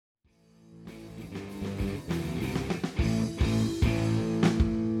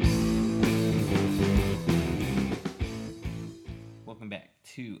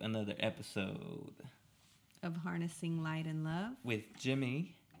to another episode of Harnessing Light and Love with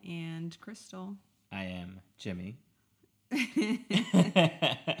Jimmy. and Crystal. I am Jimmy. And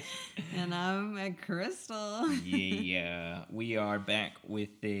I'm a Crystal. Yeah. We are back with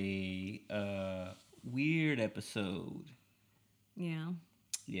a weird episode. Yeah.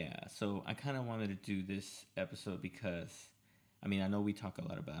 Yeah, so I kind of wanted to do this episode because, I know we talk a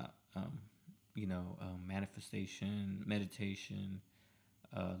lot about, manifestation, meditation,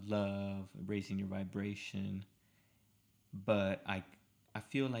 love, raising your vibration. But I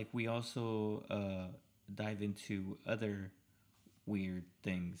feel like we also dive into other weird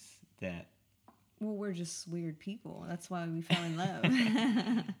things that... Well, we're just weird people. That's why we fell in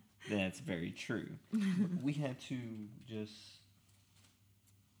love. That's very true. We had to just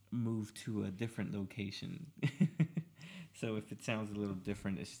move to a different location. So if it sounds a little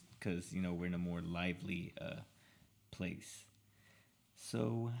different, it's because, we're in a more lively place.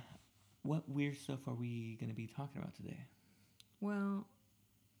 So what weird stuff are we going to be talking about today? Well,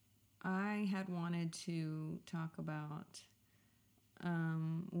 I had wanted to talk about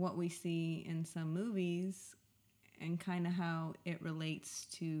what we see in some movies and kind of how it relates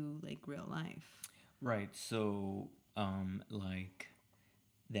to like real life. Right. So, like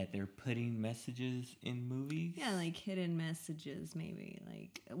that they're putting messages in movies? Yeah, like hidden messages maybe.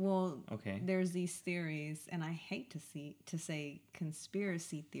 Like, well, okay. There's these theories, and I hate to say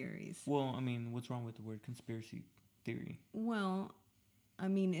conspiracy theories. Well, what's wrong with the word conspiracy theory? Well,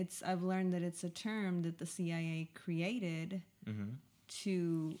 I've learned that it's a term that the CIA created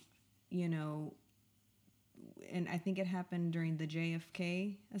to, and I think it happened during the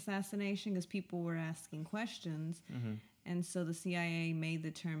JFK assassination because people were asking questions. And so the CIA made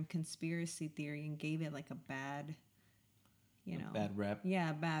the term conspiracy theory and gave it like a bad, bad rep.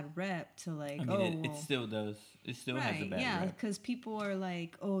 Yeah, bad rep to like, it still does. It still has a bad rep. Yeah, because people are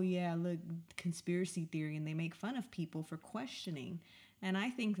like, oh yeah, look, conspiracy theory, and they make fun of people for questioning. And I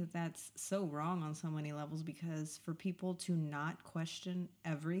think that that's so wrong on so many levels because for people to not question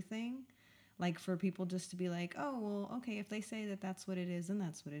everything, like for people just to be like, oh, well, okay, if they say that that's what it is, then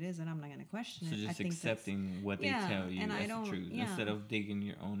that's what it is, and I'm not going to question it. So just accepting what they tell you as the truth instead of digging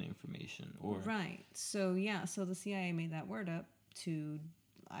your own information. Right. So, so the CIA made that word up to,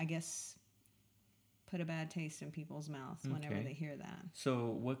 I guess, put a bad taste in people's mouths whenever they hear that.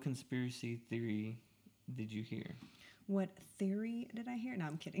 So what conspiracy theory did you hear? What theory did I hear? No,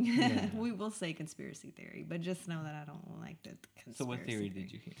 I'm kidding. Yeah. We will say conspiracy theory, but just know that I don't like the conspiracy So what theory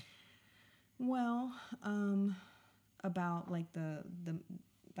did you hear? Well, about like the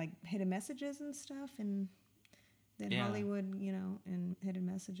like hidden messages and stuff, and then Hollywood, and hidden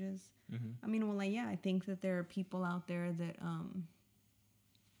messages. I think that there are people out there that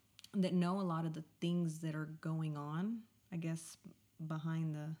that know a lot of the things that are going on. I guess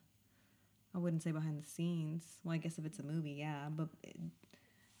behind the, I wouldn't say behind the scenes. Well, I guess if it's a movie, yeah, but.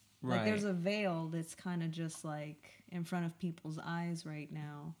 Like there's a veil that's kind of just like in front of people's eyes right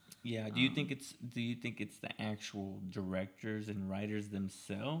now. Yeah. Do you think it's the actual directors and writers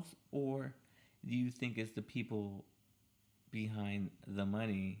themselves, or do you think it's the people behind the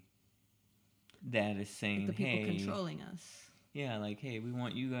money that is saying, the people hey, controlling us? Yeah, like, hey, we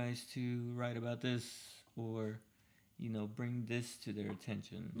want you guys to write about this or, bring this to their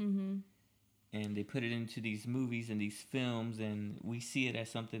attention. And they put it into these movies and these films, and we see it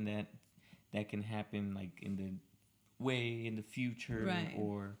as something that can happen, like in the future, right.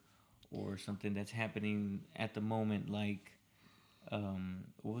 or something that's happening at the moment. Like,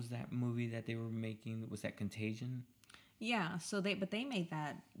 what was that movie that they were making? Was that Contagion? Yeah. So they made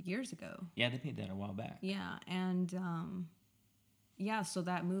that years ago. Yeah, they made that a while back. Yeah, and so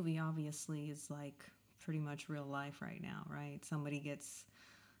that movie obviously is like pretty much real life right now, right? Somebody gets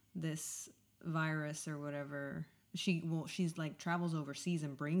this virus or whatever, she's like travels overseas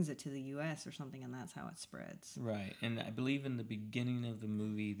and brings it to the US or something, and that's how it spreads. Right. And I believe in the beginning of the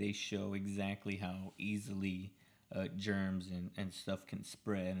movie they show exactly how easily germs and stuff can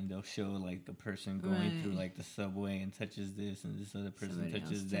spread, and they'll show like the person going through like the subway and touches this, and this other person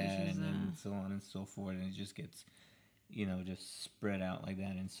touches that, and then so on and so forth, and it just gets just spread out like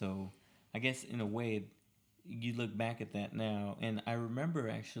that. And so I guess in a way you look back at that now, and I remember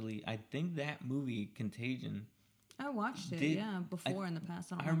actually, I think that movie Contagion, I watched it, before in the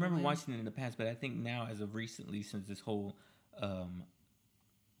past. I remember watching it in the past, but I think now, as of recently, since this whole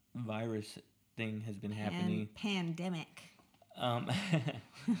virus thing has been happening, pandemic,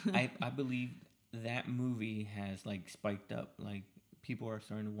 I believe that movie has like spiked up. Like people are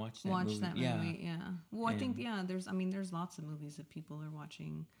starting to watch that movie. Yeah. Well, I think there's lots of movies that people are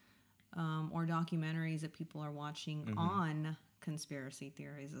watching. Or documentaries that people are watching on conspiracy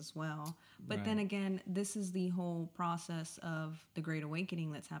theories as well. But Right. then again, this is the whole process of the Great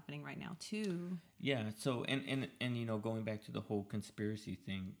Awakening that's happening right now too. Yeah. So and you know, going back to the whole conspiracy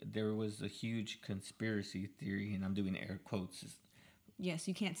thing, there was a huge conspiracy theory, and I'm doing air quotes. Yes,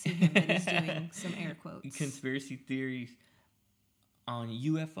 you can't see him, but he's doing some air quotes. Conspiracy theories on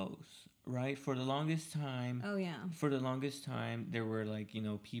UFOs, right? Oh yeah. For the longest time, there were like, you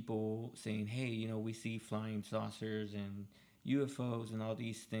know, people saying, hey, you know, we see flying saucers and UFOs and all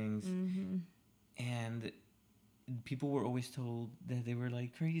these things. Mm-hmm. And people were always told that they were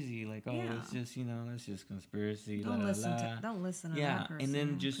like crazy, like, oh, Yeah. it's just, you know, it's just conspiracy. Don't la, listen la, to la. don't listen to Yeah, that person. and then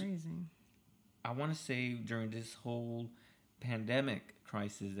They're just crazy. I want to say during this whole pandemic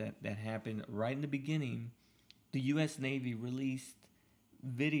crisis that happened right in the beginning, the U.S. Navy released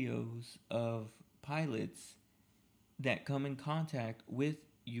videos of pilots that come in contact with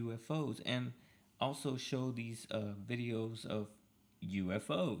UFOs and also show these videos of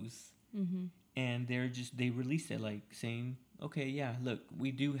UFOs. Mm-hmm. And they released it like saying, okay, yeah, look,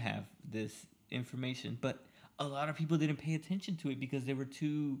 we do have this information, but a lot of people didn't pay attention to it because they were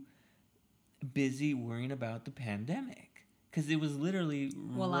too busy worrying about the pandemic, because it was literally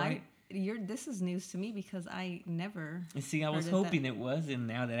Well, right. this is news to me because I never. And see, I was heard of hoping it was, and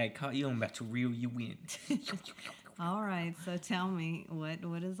now that I caught you, I'm about to reel you in. All right, so tell me what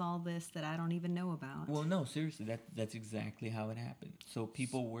is all this that I don't even know about? Well, no, seriously, that's exactly how it happened. So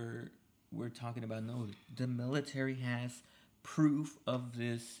people were talking about, no, the military has proof of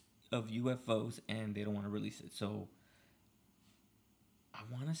this, of UFOs, and they don't want to release it. So I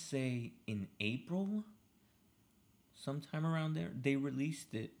want to say in April, sometime around there, they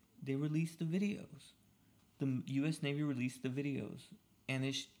released it. They released the videos. The U.S. Navy released the videos, and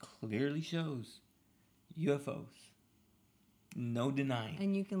it clearly shows UFOs. No denying.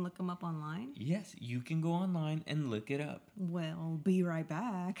 And you can look them up online? Yes, you can go online and look it up. Well, be right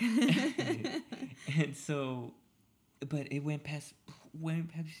back. And so, but it went past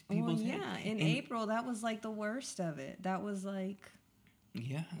people's head. Yeah, in And April, that was like the worst of it. That was like,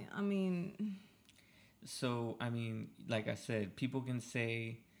 yeah. I mean, So, I mean, like I said, people can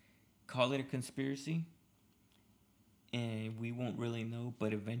say, call it a conspiracy, and we won't really know,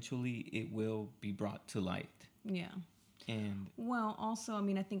 but eventually it will be brought to light. yeah. And Well, also, I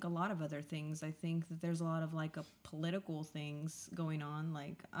mean, I think a lot of other things. I think that there's a lot of like political things going on.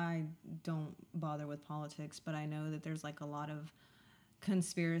 Like, I don't bother with politics, but I know that there's like a lot of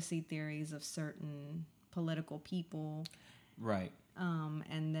conspiracy theories of certain political people. right.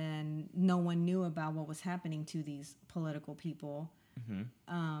 And then no one knew about what was happening to these political people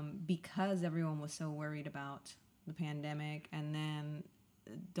because everyone was so worried about the pandemic. And then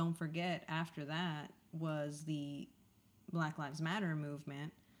don't forget, after that was the Black Lives Matter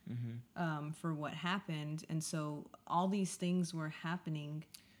movement for what happened. And so all these things were happening.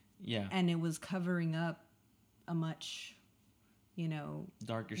 Yeah. And it was covering up a much,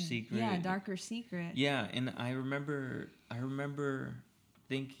 Darker secret. Yeah, darker secret. Yeah, and I remember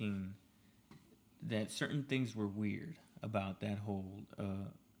thinking that certain things were weird about that whole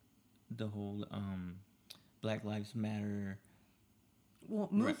the whole Black Lives Matter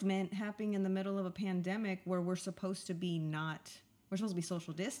movement happening in the middle of a pandemic where we're supposed to be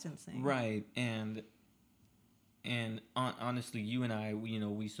social distancing. Right. And honestly, you and I,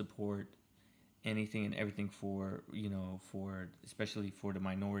 we support anything and everything for especially for the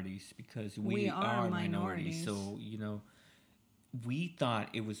minorities, because we are minorities. So, we thought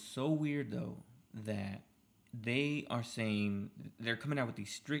it was so weird though that they are saying they're coming out with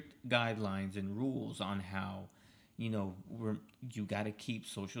these strict guidelines and rules on how, you got to keep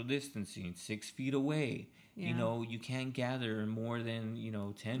social distancing, 6 feet away. Yeah. You can't gather more than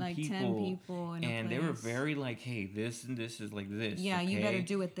 10 like people. 10 people in And a they were place. very like, hey, this and this is like this. Yeah, okay? you better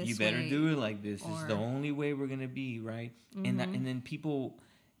do it this You way. better do it like this. It's the Or- only way we're gonna be, right? And then people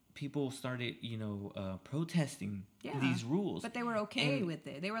started protesting Yeah. these rules. But they were okay And- with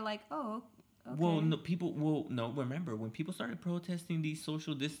it. They were like, oh, okay. Well, remember when people started protesting these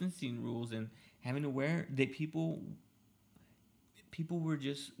social distancing rules and having to wear, people were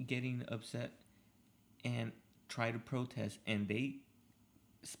just getting upset and try to protest, and they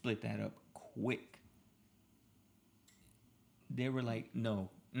split that up quick. They were like, no,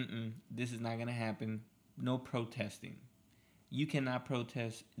 this is not gonna happen. No protesting. You cannot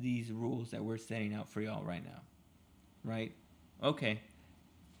protest these rules that we're setting out for y'all right now, right? Okay,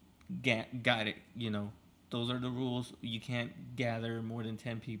 got it. Those are the rules. You can't gather more than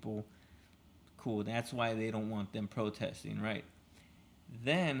 10 people. Cool. That's why they don't want them protesting, right?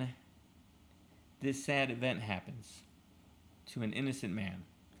 Then this sad event happens to an innocent man.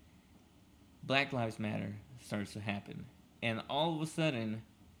 Black Lives Matter starts to happen. And all of a sudden,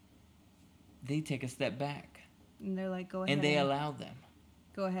 they take a step back. And they're like, go ahead. And they allow them.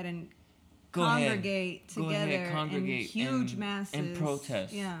 Go ahead and Go congregate ahead. together Go ahead, congregate in huge masses. And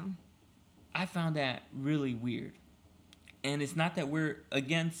protest. Yeah. I found that really weird. And it's not that we're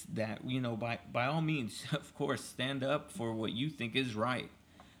against that. You know, by all means, of course, stand up for what you think is right.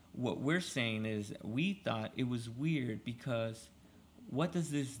 What we're saying is we thought it was weird because what does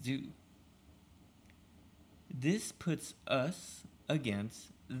this do? This puts us against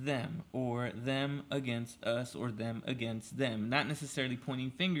them, or them against us, or them against them. Not necessarily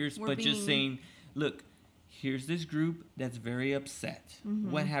pointing fingers, but just saying, look, here's this group that's very upset.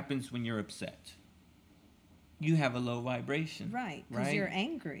 Mm-hmm. What happens when you're upset? You have a low vibration. Right, because you're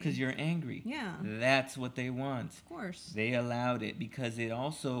angry. Because you're angry. Yeah. That's what they want. Of course. They allowed it because it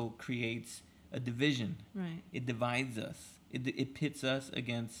also creates a division. Right. It divides us. It pits us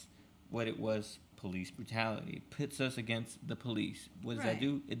against what it was, police brutality. It pits us against the police. What does that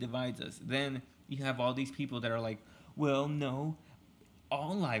do? It divides us. Then you have all these people that are like, well, no,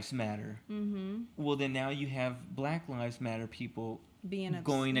 all lives matter. Mm-hmm. Well, then now you have Black Lives Matter people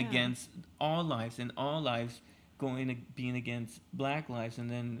going against all lives, and all lives being against Black lives, and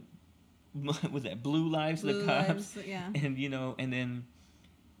then was that Blue Lives, the cops, and you know, and then.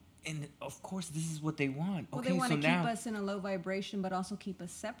 And of course, this is what they want. Well, they want to keep us in a low vibration, but also keep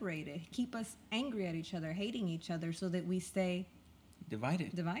us separated, keep us angry at each other, hating each other, so that we stay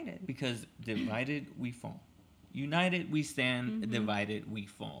divided. Divided. Because divided, we fall. United, we stand. Mm-hmm. Divided, we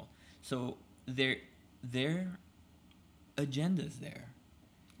fall. So their agenda's there.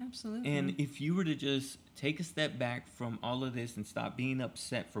 Absolutely. And if you were to just take a step back from all of this and stop being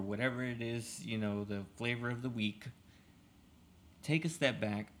upset for whatever it is, you know, the flavor of the week, take a step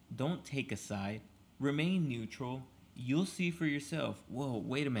back. Don't take a side. Remain neutral. You'll see for yourself, whoa,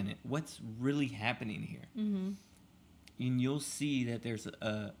 wait a minute. What's really happening here? Mm-hmm. And you'll see that there's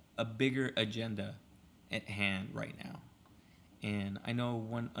a bigger agenda at hand right now. And I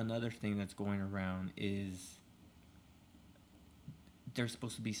know another thing that's going around is there's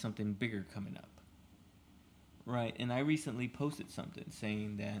supposed to be something bigger coming up. Right? And I recently posted something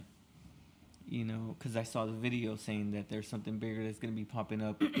saying that, you know, because I saw the video saying that there's something bigger that's going to be popping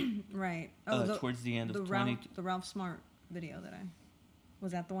up. Right. Towards the end of the Ralph Smart video that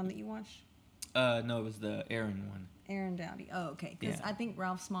was that the one that you watched? No, it was the Aaron one. Aaron Doughty. Oh, okay. Because I think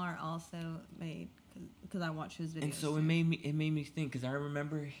Ralph Smart also made, because I watched his videos. And so it made me think, because I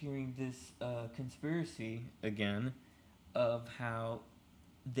remember hearing this conspiracy again of how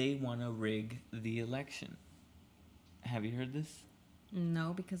they want to rig the election. Have you heard this?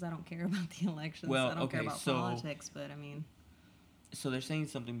 No, because I don't care about the elections. Well, I don't care about politics, but I mean. So they're saying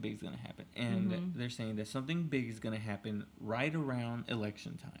something big is going to happen. And they're saying that something big is going to happen right around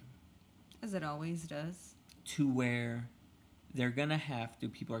election time. As it always does. To where people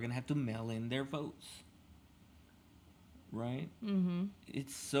are going to have to mail in their votes. Right? Mm-hmm.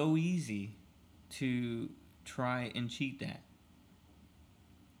 It's so easy to try and cheat that.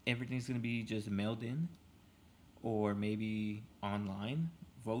 Everything's going to be just mailed in. Or maybe online,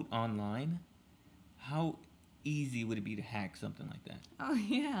 vote online. How easy would it be to hack something like that? Oh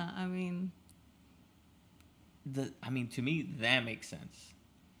yeah, I mean, to me that makes sense,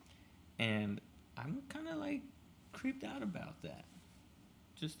 and I'm kind of like creeped out about that,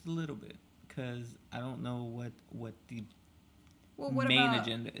 just a little bit, because I don't know what the main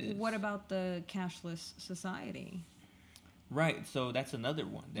agenda is. What about the cashless society? Right. So that's another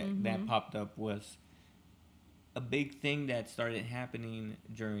one that popped up was. A big thing that started happening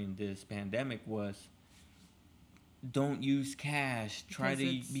during this pandemic was don't use cash. Try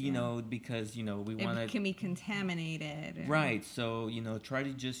to, because, we want to... It can be contaminated. Right. So, try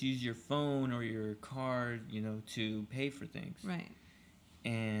to just use your phone or your card, to pay for things. Right.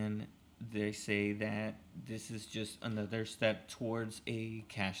 And they say that this is just another step towards a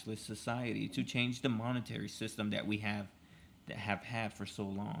cashless society to change the monetary system that we have had for so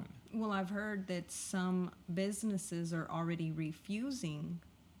long. Well, I've heard that some businesses are already refusing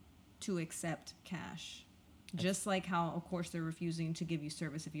to accept cash. Just like how, of course, they're refusing to give you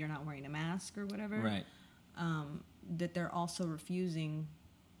service if you're not wearing a mask or whatever. Right. That they're also refusing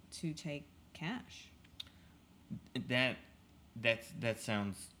to take cash. That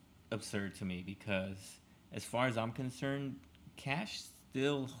sounds absurd to me because, as far as I'm concerned, cash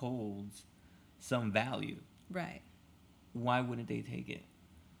still holds some value. Right. Why wouldn't they take it?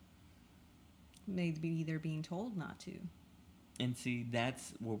 Maybe they're being told not to. And see,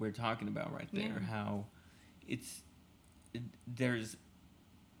 that's what we're talking about right there. Yeah. How there's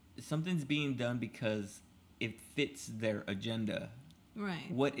something's being done because it fits their agenda. Right.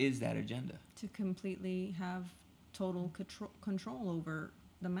 What is that agenda? To completely have total control over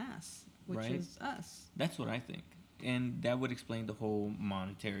the mass, which Right. is us. That's what I think. And that would explain the whole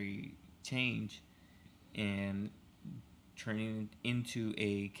monetary change and turning into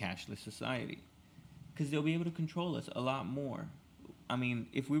a cashless society. Because they'll be able to control us a lot more. I mean,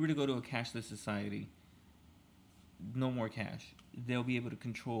 if we were to go to a cashless society, no more cash, they'll be able to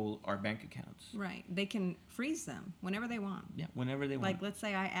control our bank accounts. Right. They can freeze them whenever they want. Yeah, whenever they want. Like, let's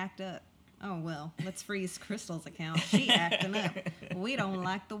say I act up. Oh, well, let's freeze Crystal's account. She acting up. We don't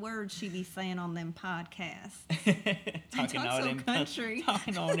like the words she be saying on them podcasts. talking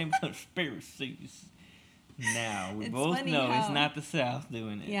all them conspiracies. Now, we It's both funny know it's how- not the South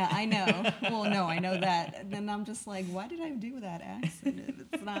doing it. Yeah, I know. Well, no, I know that. And then I'm just like, why did I do that accent if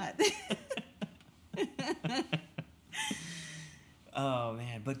it's not? Oh,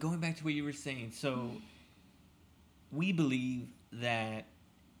 man. But going back to what you were saying, so we believe that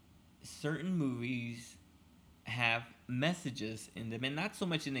certain movies have messages in them, and not so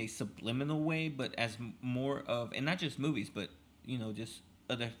much in a subliminal way, but as more of, and not just movies, but, just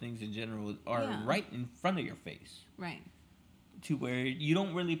other things in general are Yeah. right in front of your face. Right. To where you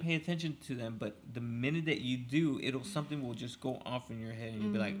don't really pay attention to them, but the minute that you do, something will just go off in your head, and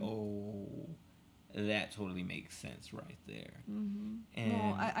you'll be like, "Oh, that totally makes sense right there." Mm-hmm. And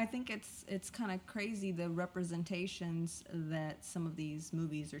Well, I think it's kind of crazy the representations that some of these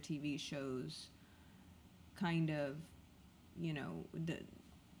movies or TV shows kind of,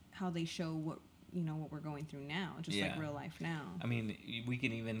 how they show what we're going through now, just like Yeah. real life now. I mean, we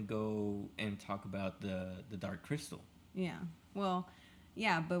can even go and talk about the Dark Crystal. Yeah. Well,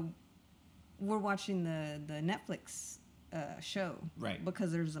 yeah, but we're watching the Netflix show, Right.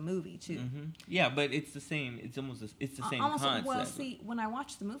 Because there's a movie too. Mm-hmm. Yeah, but it's the same. It's the same Almost, concept. well, see, when I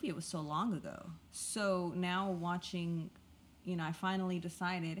watched the movie, it was so long ago. So now watching, I finally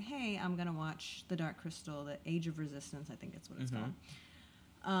decided, hey, I'm gonna watch The Dark Crystal, The Age of Resistance, I think that's what it's Mhm.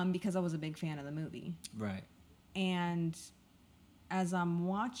 called, because I was a big fan of the movie. Right. And as I'm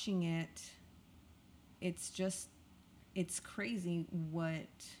watching it, it's crazy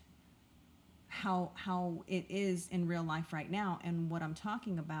how it is in real life right now. And what I'm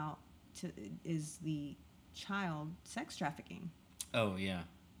talking about is the child sex trafficking. Oh yeah.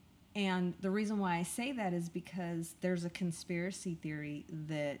 And the reason why I say that is because there's a conspiracy theory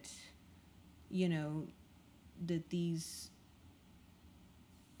that, that these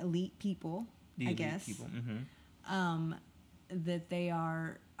elite people, The I elite guess, people. Mm-hmm. that they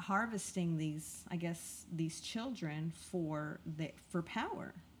are harvesting these children for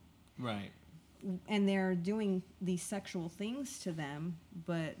power. Right. And they're doing these sexual things to them,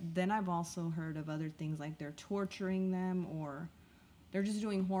 but then I've also heard of other things like they're torturing them, or they're just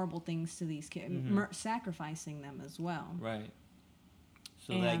doing horrible things to these kids, sacrificing them as well. Right.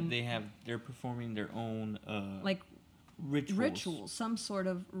 So And they're performing their own like rituals. some sort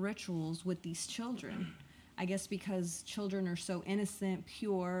of rituals with these children. I guess because children are so innocent,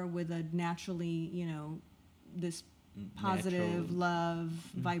 pure, with a naturally, this positive Natural. love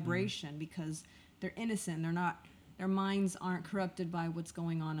vibration, because they're innocent. Their minds aren't corrupted by what's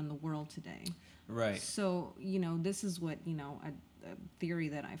going on in the world today. Right. So, this is what, a theory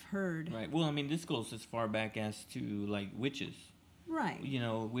that I've heard. Right. Well, I mean, this goes as far back as to like witches. Right.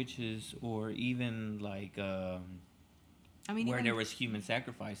 Witches, or even like I mean, where even, there was human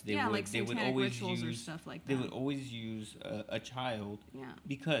sacrifice. They like would satanic always rituals or use stuff like they that. would always use a child Yeah.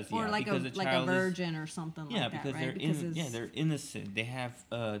 because Or like because a the child virgin or something is, like that, because right? they're innocent. They have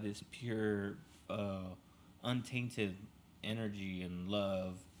this pure untainted energy and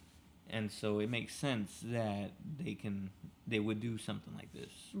love, and so it makes sense that they would do something like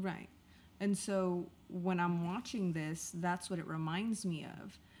this. Right. And so when I'm watching this, that's what it reminds me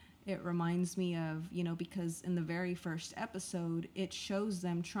of. It reminds me of, because in the very first episode, it shows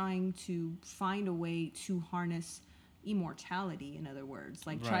them trying to find a way to harness immortality, in other words,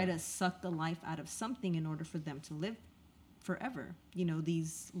 like try Right. to suck the life out of something in order for them to live forever.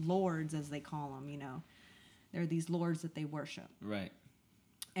 These lords, as they call them, they're these lords that they worship. Right.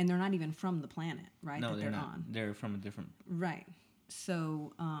 And they're not even from the planet, right? No, that they're not. on. They're from a different. Right.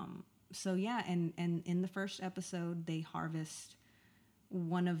 So yeah, and in the first episode, they harvest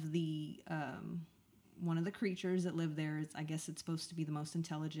one of the creatures that live there. I guess it's supposed to be the most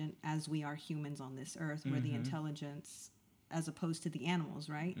intelligent, as we are humans on this earth. We're the intelligence as opposed to the animals,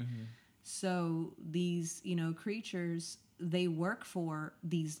 right? Mm-hmm. So these, creatures, they work for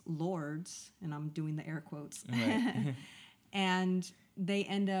these lords, and I'm doing the air quotes. Right. And they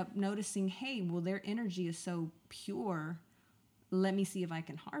end up noticing, hey, well, their energy is so pure. Let me see if I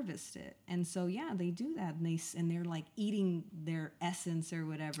can harvest it. And so, yeah, they do that. And they're like eating their essence or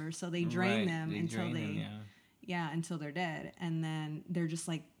whatever. So they drain Right. them They until drain they, them, Yeah, until they're dead. And then they're just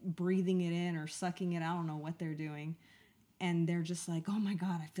like breathing it in or sucking it. I don't know what they're doing. And they're just like, oh my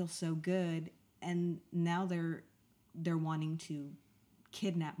God, I feel so good. And now they're wanting to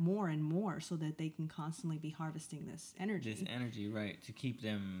kidnap more and more so that they can constantly be harvesting this energy. This energy, right, to keep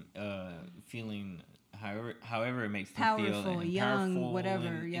them feeling however it makes them Powerful, feel, and young, powerful, whatever,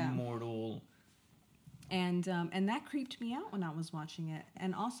 and yeah. immortal. And that creeped me out when I was watching it.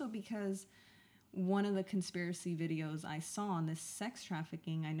 And also because one of the conspiracy videos I saw on this sex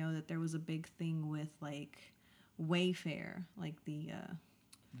trafficking, I know that there was a big thing with like Wayfair, like the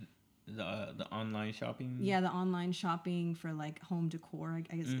online shopping. yeah, the online shopping for like home decor.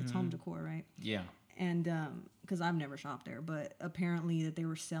 I guess it's home decor, right? Yeah. And because I've never shopped there, but apparently that they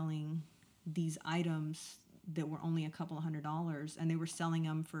were selling these items that were only a couple of $100s, and they were selling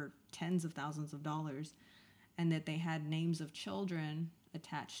them for tens of thousands of dollars, and that they had names of children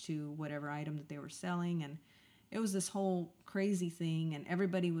attached to whatever item that they were selling. And it was this whole crazy thing, and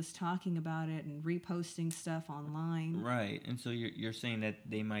everybody was talking about it and reposting stuff online. Right. And so you're saying that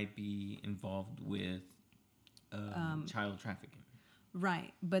they might be involved with child trafficking.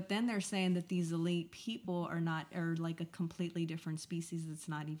 Right. But then they're saying that these elite people are like a completely different species that's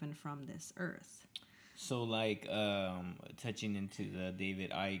not even from this earth. So, like, touching into the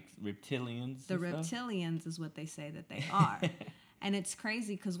David Icke reptilians. The reptilians is what they say that they are. And it's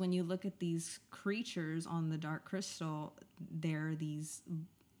crazy because when you look at these creatures on the Dark Crystal, they're these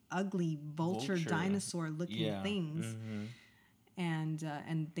ugly vulture. dinosaur-looking things. Mm-hmm.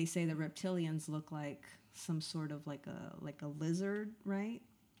 And they say the reptilians look like some sort of like a lizard, right?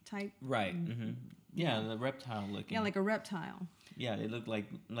 Type. Right. Mm-hmm. Yeah, the reptile looking. Yeah, like a reptile. Yeah, they look like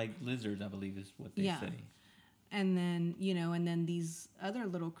lizards, I believe is what they say. And then, and then these other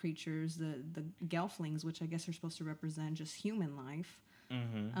little creatures, the gelflings, which I guess are supposed to represent just human life,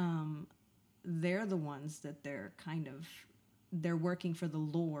 they're the ones that they're working for the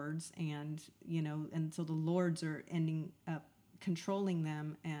lords, and so the lords are ending up controlling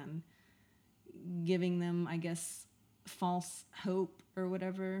them and giving them, I guess, false hope or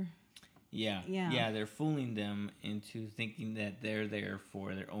whatever. Yeah, they're fooling them into thinking that they're there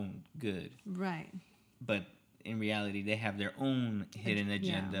for their own good. Right. But in reality, they have their own hidden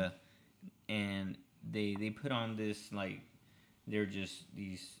agenda, and they put on this, like, they're just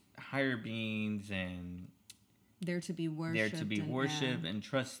these higher beings, and they're to be worshipped and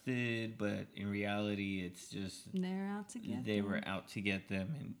trusted, but in reality, it's just they're out to get they them. were out to get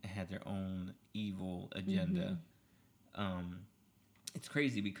them and had their own evil agenda. It's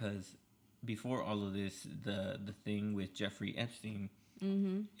crazy because before all of this, the thing with Jeffrey Epstein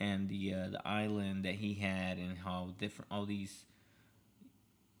and the island that he had, and how different all these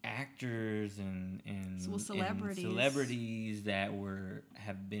actors and celebrities that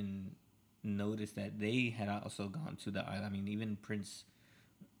have been noticed that they had also gone to the island. I mean, even Prince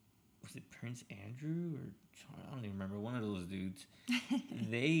Andrew or I don't even remember, one of those dudes.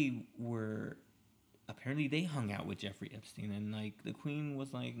 Apparently they hung out with Jeffrey Epstein, and like the Queen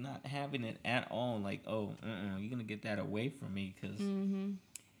was like not having it at all. Like, oh, you're gonna get that away from me, because.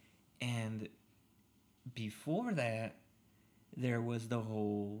 And before that, there was the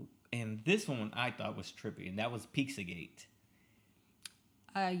whole, and this one I thought was trippy, and that was Pizzagate.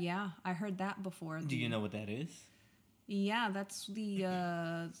 Yeah, I heard that before. Do you know what that is? Yeah, that's the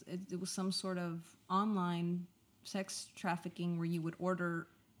it was some sort of online sex trafficking where you would order.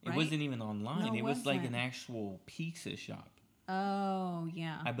 Right? It wasn't even online. No, it was like an actual pizza shop. Oh,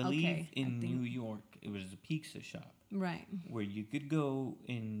 yeah. I believe in New York, it was a pizza shop. Right. Where you could go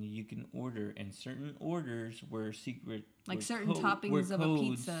and you can order, and certain orders were secret. Like certain toppings of a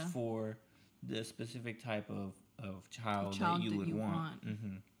pizza. For the specific type of child that you would want.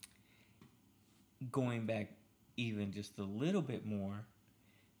 Mm-hmm. Going back even just a little bit more,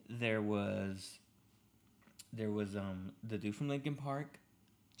 there was the dude from Linkin Park,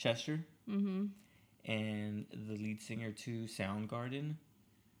 Chester, and the lead singer to Soundgarden,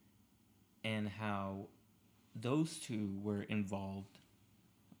 and how those two were involved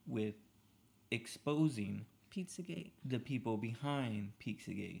with exposing Pizzagate, the people behind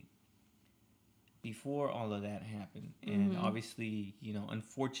Pizzagate, before all of that happened. And obviously,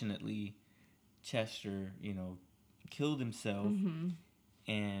 unfortunately, Chester, killed himself,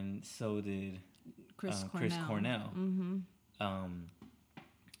 and so did Chris Cornell.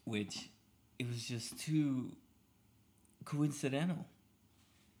 Which it was just too coincidental.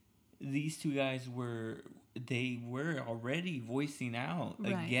 These two guys were already voicing out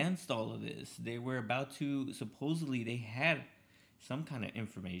against all of this. They were about to, supposedly they had some kind of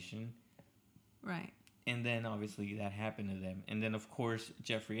information. Right. And then obviously that happened to them. And then of course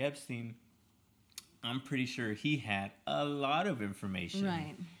Jeffrey Epstein I'm pretty sure he had a lot of information.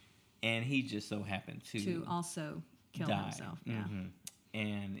 Right. And he just so happened To also kill die. himself. Yeah. Mm-hmm.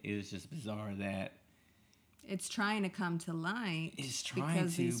 And it was just bizarre that it's trying to come to light. It's trying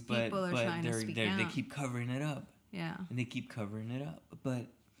because to, these people are trying to speak out. they keep covering it up. Yeah. And they keep covering it up. But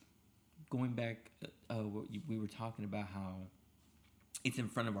going back, we were talking about how it's in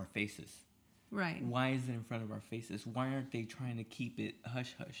front of our faces. Right. Why is it in front of our faces? Why aren't they trying to keep it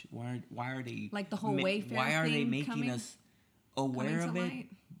hush hush? Why are they like the whole Wayfair Why are they thing making us aware of it? Light?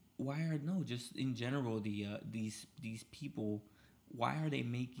 Why are just in general these people? Why are they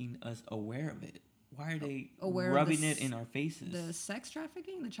making us aware of it? Why are they rubbing it in our faces? The sex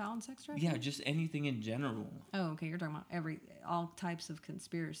trafficking, the child sex trafficking. Yeah, just anything in general. Oh, okay. You're talking about all types of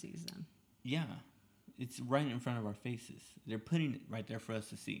conspiracies then. Yeah. It's right in front of our faces. They're putting it right there for us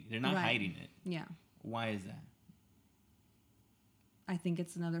to see. They're not hiding it. Yeah. Why is that? I think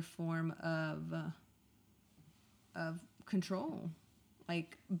it's another form of control,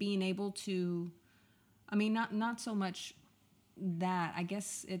 like being able to. I mean, not so much that. I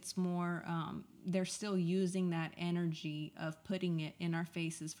guess it's more. They're still using that energy of putting it in our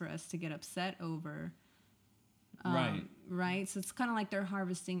faces for us to get upset over. Right. Right. So it's kind of like they're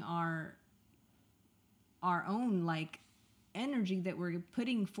harvesting our own like energy that we're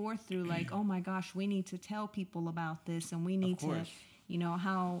putting forth through like, oh my gosh, we need to tell people about this, and we need to,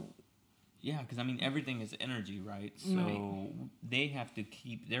 how. Yeah, because I mean everything is energy, right? So they have to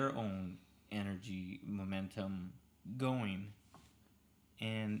keep their own energy momentum going,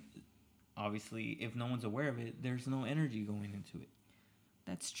 and obviously if no one's aware of it, there's no energy going into it.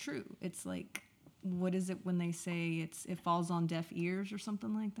 That's true. It's like, what is it when they say it falls on deaf ears or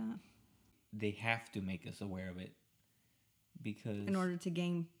something like that? They have to make us aware of it because in order to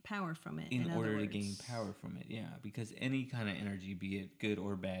gain power from it. In order to gain power from it, yeah. Because any kind of energy, be it good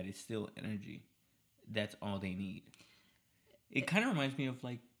or bad, is still energy. That's all they need. It kind of reminds me of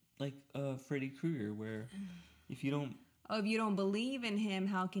like Freddy Krueger, where if you don't believe in him,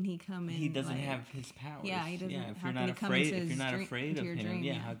 how can he come in? He doesn't have his powers. Yeah, he doesn't. Yeah, if you're not afraid of him, dream,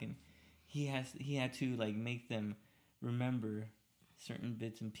 yeah, how can he had to like make them remember certain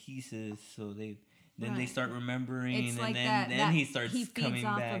bits and pieces, so they start remembering, it's and like then he starts coming back. He feeds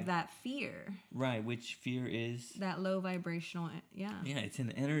off of that fear. Right, which fear is that low vibrational. Yeah. Yeah, it's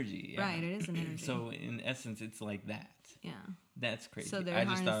an energy. Yeah. Right, it is an energy. So in essence, it's like that. Yeah. That's crazy. So I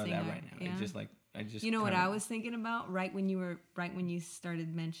just thought of that right now. Yeah. I just. You know what I was thinking about right when you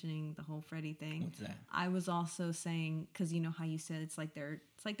started mentioning the whole Freddy thing. What's that? I was also saying, because you know how you said it's like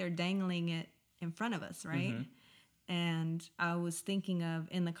they're dangling it in front of us, right? Mm-hmm. And I was thinking of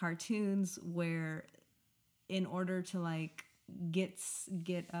in the cartoons where, in order to like get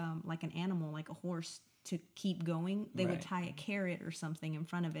like an animal, like a horse, to keep going, they would tie a carrot or something in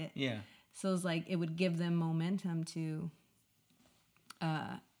front of it. Yeah. So it's like it would give them momentum to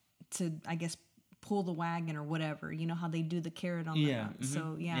I guess pull the wagon or whatever. You know how they do the carrot on the Mm-hmm.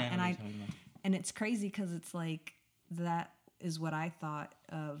 So and it's crazy because it's like that is what I thought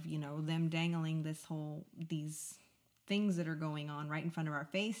of. You know, them dangling these things that are going on right in front of our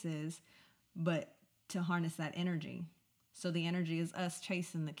faces, but to harness that energy. So the energy is us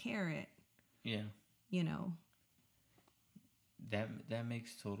chasing the carrot. Yeah. You know. That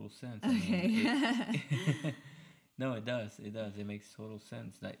makes total sense. Okay. No, it does. It does. It makes total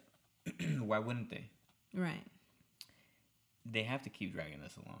sense. Like, why wouldn't they? Right. They have to keep dragging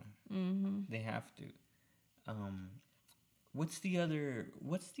us along. Mm-hmm. They have to. What's the other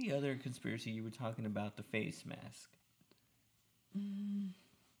conspiracy you were talking about? The face mask.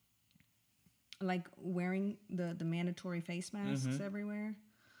 Like wearing the mandatory face masks everywhere.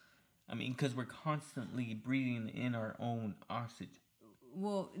 I mean, because we're constantly breathing in our own oxygen.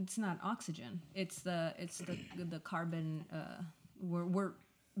 Well, it's not oxygen. It's the carbon. We're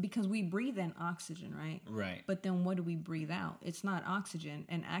because we breathe in oxygen, right? Right. But then what do we breathe out? It's not oxygen,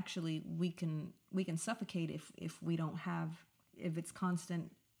 and actually we can suffocate if we don't have, if it's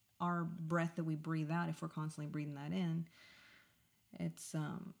constant our breath that we breathe out. If we're constantly breathing that in, it's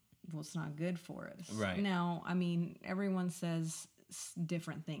it's not good for us. Right. Now, I mean, everyone says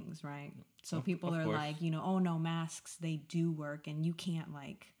different things, right? So people are like, oh no, masks, they do work, and you can't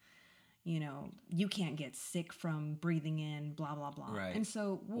like, you can't get sick from breathing in, blah blah blah. Right. And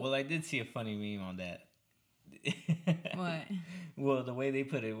so, well, I did see a funny meme on that. What? Well, the way they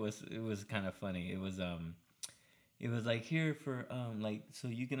put it was kind of funny. It was like, here for like, so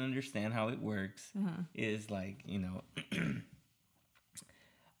you can understand how it works. Is like,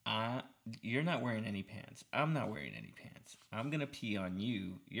 you're not wearing any pants. I'm not wearing any pants. I'm going to pee on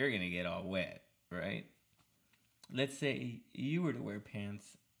you. You're going to get all wet, right? Let's say you were to wear pants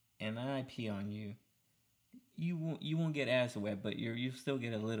and I pee on you. you won't get as wet, but you still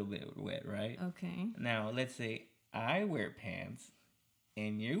get a little bit wet, right? Okay. Now let's say I wear pants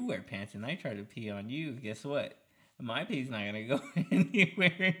and you wear pants and I try to pee on you. Guess what? My pee's not gonna go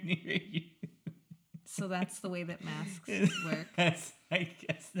anywhere near you. So that's the way that masks work. I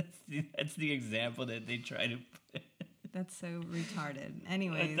guess that's the example that they try to put. That's so retarded.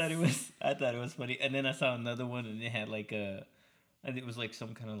 Anyways, I thought it was funny, and then I saw another one, and it had like I think it was like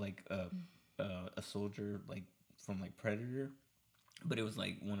some kind of like a soldier like from like Predator, but it was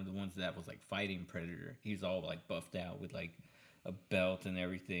like one of the ones that was like fighting Predator. He's all like buffed out with like a belt and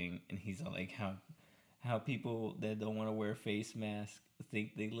everything, and he's all like how people that don't want to wear face masks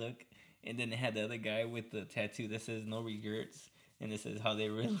think they look. And then they had the other guy with the tattoo that says "No regrets," and it says how they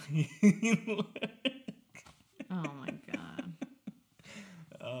really look. oh my god.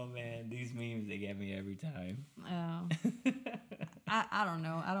 Oh man, these memes they get me every time. Oh. I don't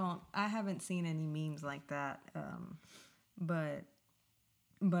know. I haven't seen any memes like that. But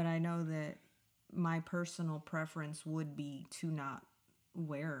I know that my personal preference would be to not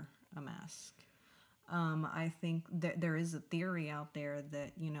wear a mask. I think that there is a theory out there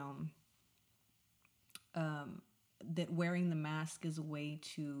that, that wearing the mask is a way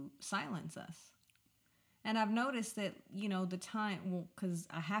to silence us. And I've noticed that, the time, because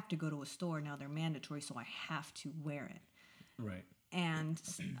I have to go to a store now, they're mandatory, so I have to wear it. Right. And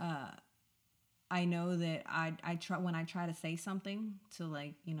I know that I try, when I try to say something to,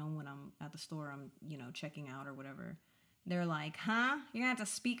 like, when I'm at the store, I'm, checking out or whatever, they're like, huh? You're going to have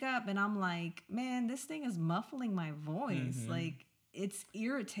to speak up. And I'm like, man, this thing is muffling my voice. Mm-hmm. Like, it's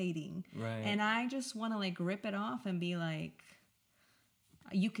irritating. Right. And I just want to, like, rip it off and be like,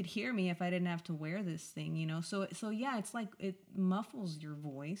 you could hear me if I didn't have to wear this thing, So yeah, it's like it muffles your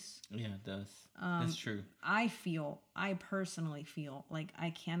voice. Yeah, it does. That's true. I personally feel like I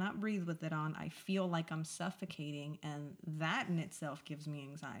cannot breathe with it on. I feel like I'm suffocating, and that in itself gives me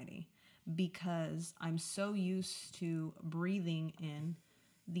anxiety because I'm so used to breathing in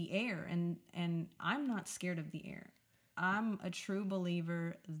the air, and I'm not scared of the air. I'm a true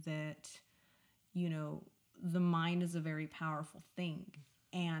believer that, the mind is a very powerful thing.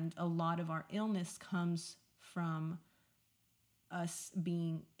 And a lot of our illness comes from us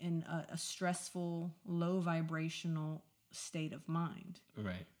being in a stressful, low vibrational state of mind.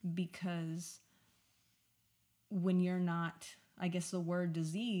 Right. Because when you're not, I guess the word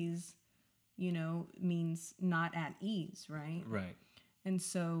disease, means not at ease, right? Right. And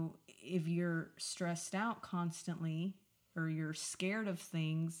so if you're stressed out constantly or you're scared of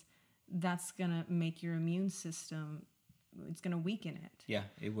things, that's going to make your immune system, it's going to weaken it. Yeah,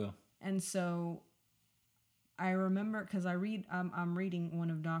 it will. And so I remember, because I'm reading one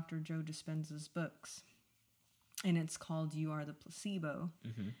of Dr. Joe Dispenza's books, and it's called You Are the Placebo.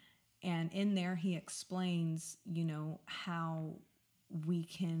 Mm-hmm. And in there he explains, how we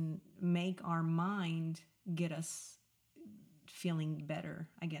can make our mind get us feeling better,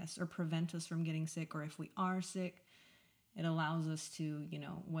 I guess, or prevent us from getting sick. Or if we are sick, it allows us to,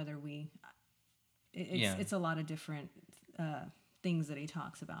 whether it's a lot of different things that he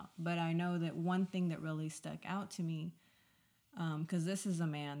talks about. But I know that one thing that really stuck out to me, because this is a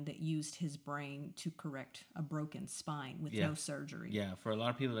man that used his brain to correct a broken spine with no surgery. Yeah, for a lot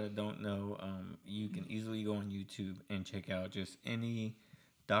of people that don't know, you can easily go on YouTube and check out just any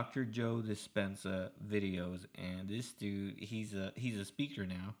Dr. Joe Dispenza videos. And this dude, he's a speaker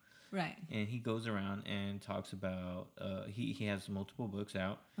now. Right. And he goes around and talks about, he has multiple books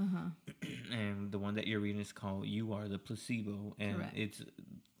out. Uh-huh. And the one that you're reading is called You Are the Placebo. And Correct. It's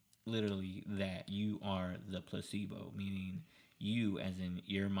literally that. You are the placebo, meaning you as in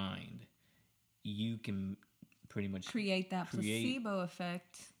your mind. You can pretty much create that placebo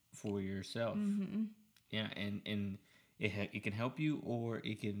effect for yourself. Mm-hmm. Yeah, and it can help you, or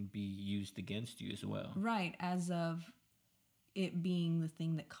it can be used against you as well. Right, as of it being the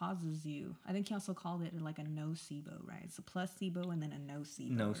thing that causes you. I think he also called it like a nocebo, right? It's a placebo and then a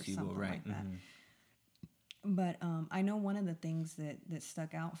nocebo. Nocebo, right. Like that. Mm-hmm. But I know one of the things that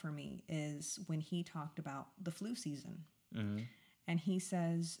stuck out for me is when he talked about the flu season. Mm-hmm. And he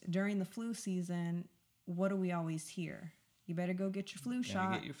says, during the flu season, what do we always hear? You better go get your flu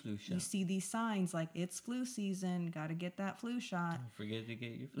shot. Get your flu shot. You see these signs like it's flu season, got to get that flu shot. Don't forget to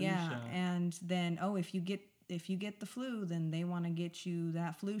get your flu shot. shot. And then, if you get the flu, then they want to get you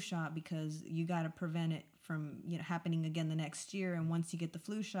that flu shot because you got to prevent it from happening again the next year. And once you get the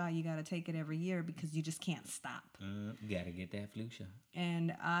flu shot, you got to take it every year because you just can't stop. You got to get that flu shot.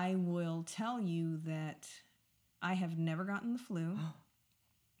 And I will tell you that I have never gotten the flu.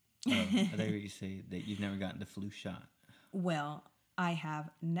 I thought you say that you've never gotten the flu shot. Well, I have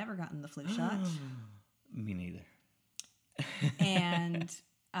never gotten the flu shot. Me neither. And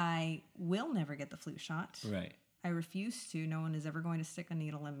I will never get the flu shot. Right. I refuse to. No one is ever going to stick a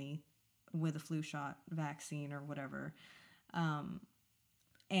needle in me with a flu shot, vaccine, or whatever.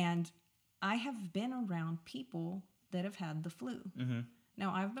 And I have been around people that have had the flu. Mm-hmm.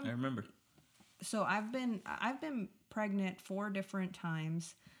 Now I remember. So I've been pregnant 4 different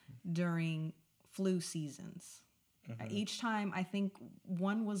times during flu seasons. Mm-hmm. Each time, I think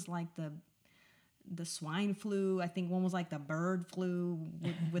one was like the swine flu. I think one was like the bird flu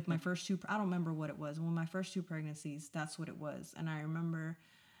with my first 2. I don't remember what it was. One of my first 2 pregnancies, that's what it was. And I remember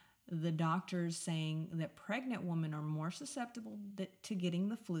the doctors saying that pregnant women are more susceptible to getting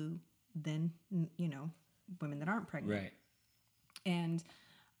the flu than, women that aren't pregnant. Right. And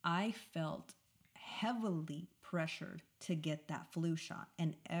I felt heavily pressured to get that flu shot.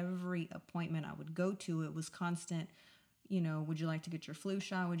 And every appointment I would go to, it was constant, would you like to get your flu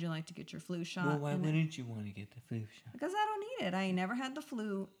shot? Would you like to get your flu shot? Well, why wouldn't you want to get the flu shot? Because I don't need it. I ain't never had the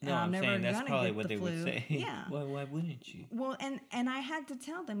flu. No, I'm never saying that's probably what they flu. would say. Yeah. Well, why wouldn't you? Well, and I had to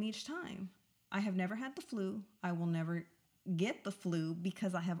tell them each time, I have never had the flu. I will never get the flu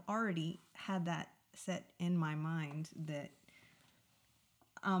because I have already had that set in my mind that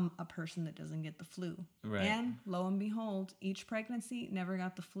I'm a person that doesn't get the flu. Right. And lo and behold, each pregnancy never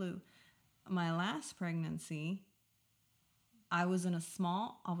got the flu. My last pregnancy, I was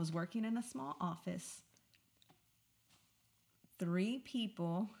working in a small office. 3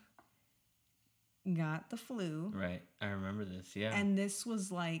 people got the flu. Right. I remember this. Yeah. And this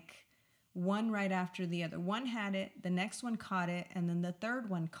was like one right after the other. One had it, the next one caught it, and then the third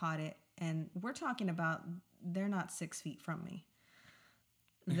one caught it. And we're talking about, they're not 6 feet from me.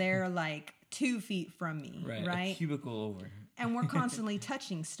 They're like 2 feet from me, right? A cubicle over. And we're constantly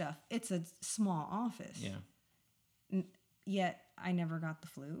touching stuff. It's a small office. Yeah. Yet I never got the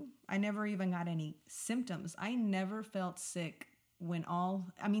flu. I never even got any symptoms. I never felt sick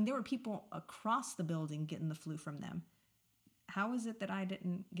there were people across the building getting the flu from them. How is it that I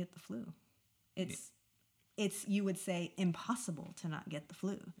didn't get the flu? It's you would say impossible to not get the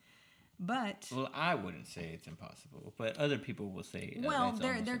flu. But well, I wouldn't say it's impossible, but other people will say. Well,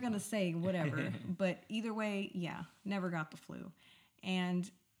 they're gonna say whatever, but either way, yeah, never got the flu. And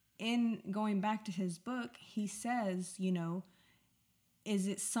in going back to his book, he says, is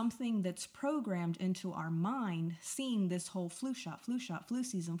it something that's programmed into our mind, seeing this whole flu shot, flu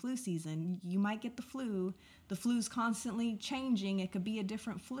season? You might get the flu. The flu's constantly changing. It could be a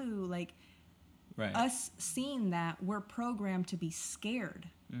different flu. Like us seeing that, we're programmed to be scared.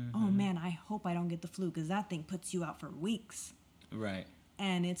 Mm-hmm. Oh man, I hope I don't get the flu because that thing puts you out for weeks. Right.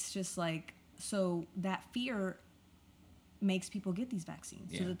 And it's just like, so that fear makes people get these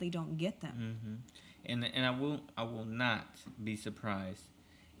vaccines so that they don't get them. Mm-hmm. And I will not be surprised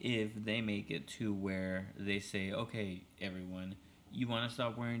if they make it to where they say, okay, everyone, you want to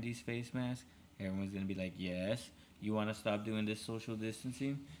stop wearing these face masks? Everyone's going to be like, yes. You want to stop doing this social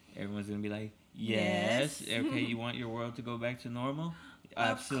distancing? Everyone's going to be like, yes. Okay, you want your world to go back to normal?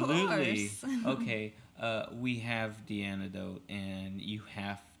 Absolutely. Okay, we have the antidote, and you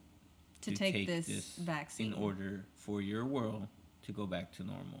have to take this vaccine in order for your world to go back to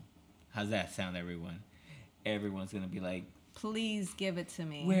normal. How's that sound, everyone? Everyone's going to be like, please give it to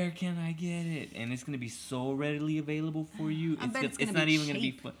me. Where can I get it? And it's going to be so readily available for you. It's not even going to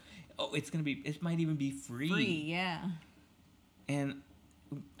be fun. Oh, it might even be free. Free, yeah. And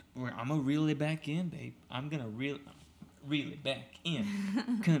I'm going to reel it back in, babe. I'm going to reel it back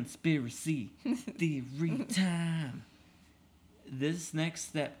in. Conspiracy theory time. This next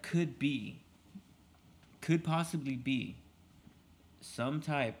step could possibly be some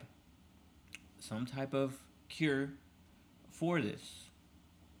type of cure for this.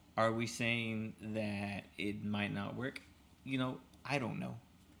 Are we saying that it might not work? I don't know.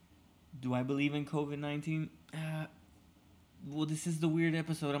 Do I believe in COVID-19? Well, this is the weird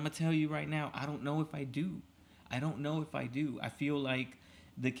episode. I'm going to tell you right now, I don't know if I do. I feel like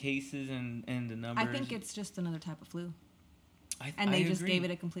the cases and the numbers... I think it's just another type of flu. They just gave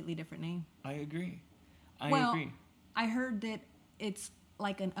it a completely different name. I agree. I heard that it's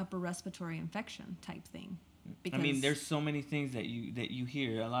like an upper respiratory infection type thing. Because there's so many things that you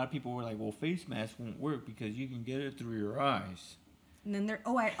hear. A lot of people were like, well, face masks won't work because you can get it through your eyes. And then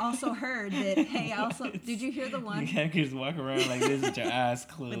I also heard that, did you hear the one? You can't just walk around like this with your eyes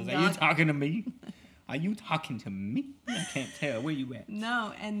closed. Are you talking to me? Are you talking to me? I can't tell. Where you at?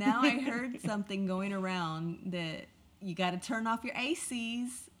 No, and now I heard something going around that you got to turn off your ACs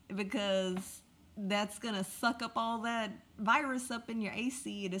because that's going to suck up all that virus up in your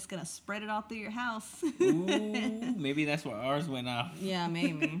AC and it's going to spread it all through your house. Ooh, maybe that's why ours went off. Yeah,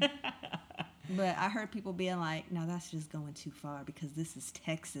 maybe. But I heard people being like, no, that's just going too far because this is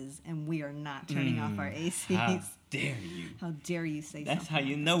Texas and we are not turning off our ACs. How dare you? How dare you say That's something how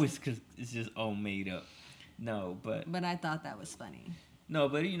you like know it's because it's just all made up. No, but But I thought that was funny. no,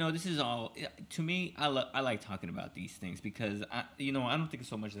 but this is all to me. I like talking about these things because I don't think it's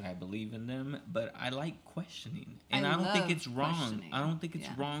so much that I believe in them, but I like questioning, and I don't think it's wrong. I don't think it's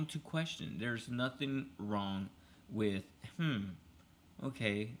wrong to question. There's nothing wrong with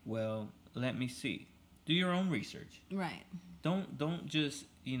okay, well, let me see. Do your own research. Right. Don't just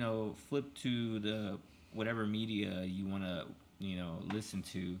flip to the whatever media you want to listen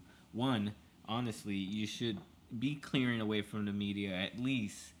to. One, honestly, you should be clearing away from the media at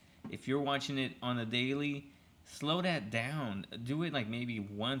least. If you're watching it on a daily, slow that down. Do it like maybe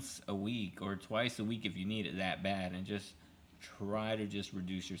once a week or twice a week if you need it that bad, and just try to just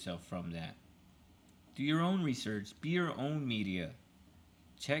reduce yourself from that. Do your own research. Be your own media.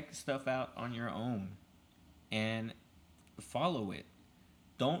 Check stuff out on your own and follow it.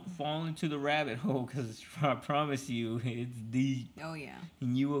 Don't fall into the rabbit hole because I promise you it's deep. Oh yeah.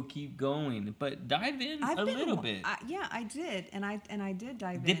 And you will keep going, but dive in a little bit. I did, and I did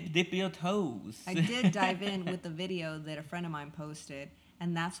dive in. Dip your toes. I did dive in with the video that a friend of mine posted,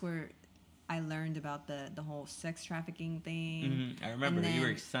 and that's where I learned about the whole sex trafficking thing. I remember you were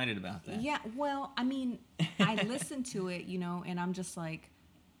excited about that. Yeah, well, I mean, I listened to it, and I'm just like,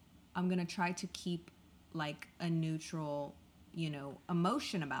 I'm gonna try to keep like a neutral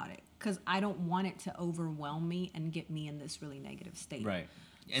emotion about it because I don't want it to overwhelm me and get me in this really negative state. Right.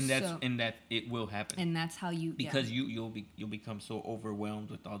 And that it will happen. And that's how you'll become so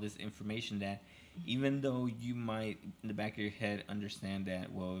overwhelmed with all this information that even though you might in the back of your head understand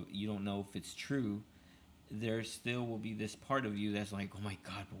that, well, you don't know if it's true, there still will be this part of you that's like, oh my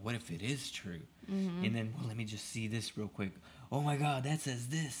God, but what if it is true? Mm-hmm. And then, well, let me just see this real quick. Oh my God, that says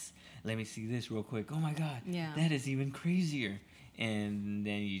this. Let me see this real quick. Oh my God, that is even crazier. And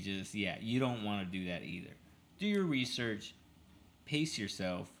then you don't want to do that either. Do your research, pace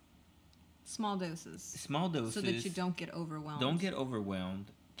yourself. Small doses. So that you don't get overwhelmed. Don't get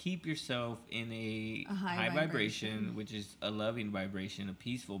overwhelmed. Keep yourself in a high vibration, which is a loving vibration, a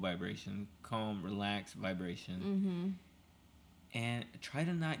peaceful vibration, calm, relaxed vibration. Mm-hmm. And try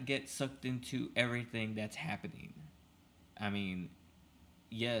to not get sucked into everything that's happening. I mean,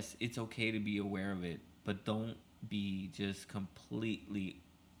 yes, it's okay to be aware of it, but don't be just completely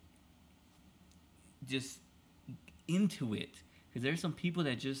just into it. Because there's some people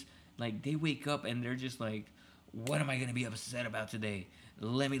that just, like, they wake up and they're just like, what am I going to be upset about today?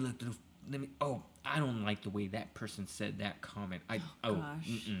 Let me look through, I don't like the way that person said that comment.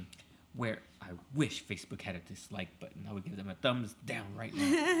 Where I wish Facebook had a dislike button. I would give them a thumbs down right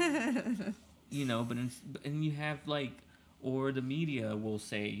now. But and you have like, or the media will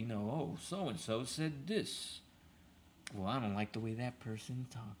say, oh, so-and-so said this. Well, I don't like the way that person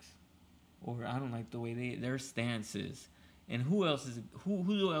talks. Or I don't like the way their stance is. And who else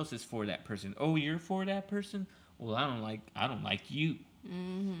is for that person? Oh, you're for that person? Well, I don't like you.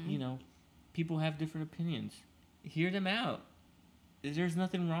 Mm-hmm. People have different opinions. Hear them out. There's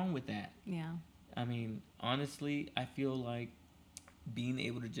nothing wrong with that. Yeah. I mean, honestly, I feel like being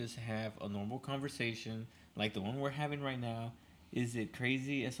able to just have a normal conversation like the one we're having right now, is it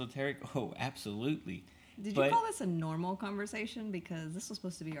crazy, esoteric? Oh, absolutely. Did you call this a normal conversation? Because this was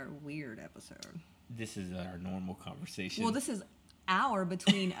supposed to be our weird episode. This is our normal conversation. Well, this is our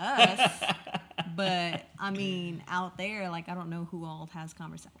between us. But, I mean, out there, like, I don't know who all has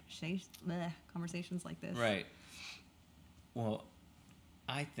conversations like this. Right. Well,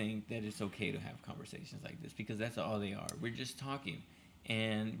 I think that it's okay to have conversations like this because that's all they are. We're just talking,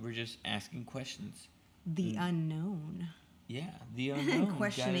 and we're just asking questions. The unknown. Yeah, the unknown.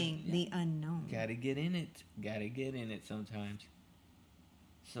 Questioning the unknown. Gotta get in it sometimes.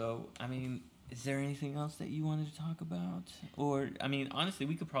 So, I mean, is there anything else that you wanted to talk about? Or, I mean, honestly,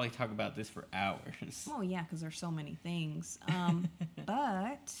 we could probably talk about this for hours. Oh, yeah, because there's so many things.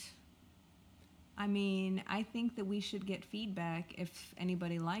 But, I mean, I think that we should get feedback if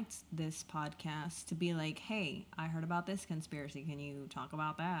anybody likes this podcast to be like, hey, I heard about this conspiracy. Can you talk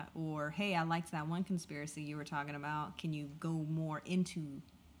about that? Or, hey, I liked that one conspiracy you were talking about. Can you go more into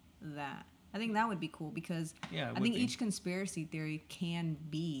that? I think that would be cool because I think each conspiracy theory can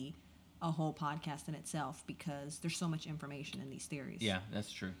be a whole podcast in itself because there's so much information in these theories. Yeah,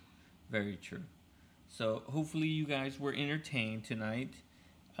 that's true. Very true. So hopefully you guys were entertained tonight.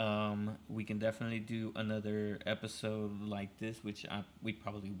 We can definitely do another episode like this, which we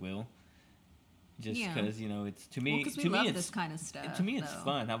probably will. Just because, it's to me. Because we love this kind of stuff. To me, it's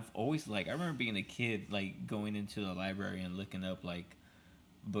fun. I've always I remember being a kid, like going into the library and looking up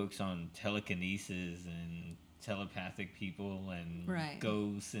books on telekinesis and telepathic people and Right.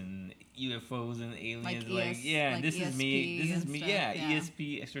 ghosts and UFOs and aliens. Like This is me. ESP This is and me. stuff, Yeah, yeah.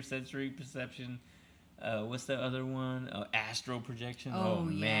 ESP, extrasensory perception. What's the other one? Astral projection. Oh,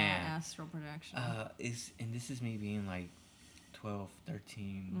 yeah, man. astral projection. And this is me being like 12,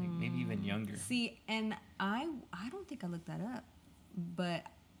 13, like maybe even younger. See, and I don't think I looked that up, but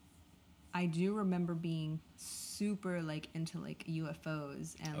I do remember being super like into like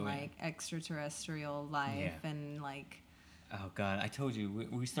UFOs and Oh, yeah. like extraterrestrial life Yeah. and like Oh God, I told you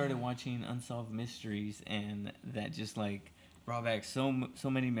we started watching Unsolved Mysteries, and that just like brought back so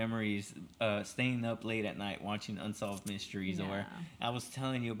many memories. Staying up late at night watching Unsolved Mysteries, or Yeah. I was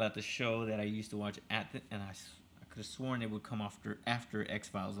telling you about the show that I used to watch and I could have sworn it would come after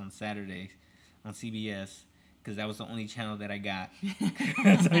X-Files on Saturdays on CBS. Because that was the only channel that I got.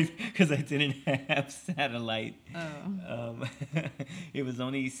 Because I didn't have satellite. Oh. It was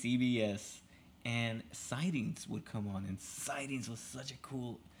only CBS. And Sightings would come on. And Sightings was such a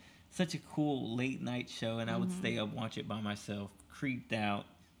cool late night show. And I would stay up, watch it by myself. Creeped out.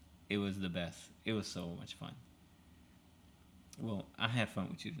 It was the best. It was so much fun. Well, I had fun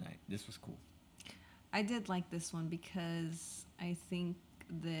with you tonight. This was cool. I did like this one because I think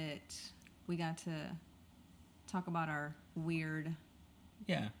that we got to talk about our weird.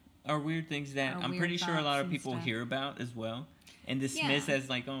 Yeah. Our weird things that Our I'm weird pretty sure a lot thoughts of and people stuff. hear about as well. And dismiss Yeah. as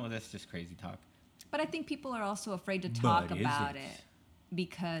like, oh, that's just crazy talk. But I think people are also afraid to talk But is about it? it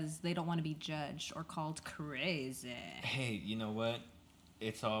because they don't want to be judged or called crazy. Hey, you know what?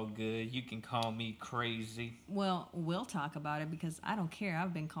 It's all good. You can call me crazy. Well, we'll talk about it because I don't care.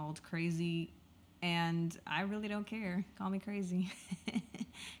 I've been called crazy and I really don't care. Call me crazy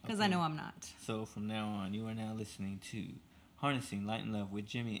because I Okay. know I'm not. So from now on, you are now listening to Harnessing Light and Love with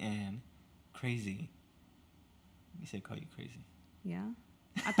Jimmy and Crazy. You said call you crazy. Yeah.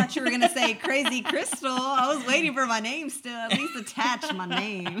 I thought you were going to say Crazy Crystal. I was waiting for my name still. At least attach my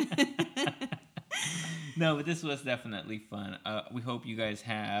name. No, but this was definitely fun. We hope you guys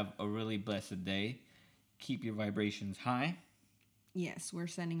have a really blessed day. Keep your vibrations high. Yes, we're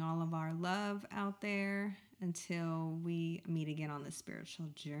sending all of our love out there until we meet again on this spiritual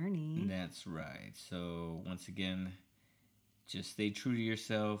journey. That's right. So once again, just stay true to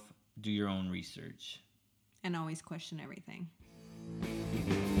yourself. Do your own research. And always question everything.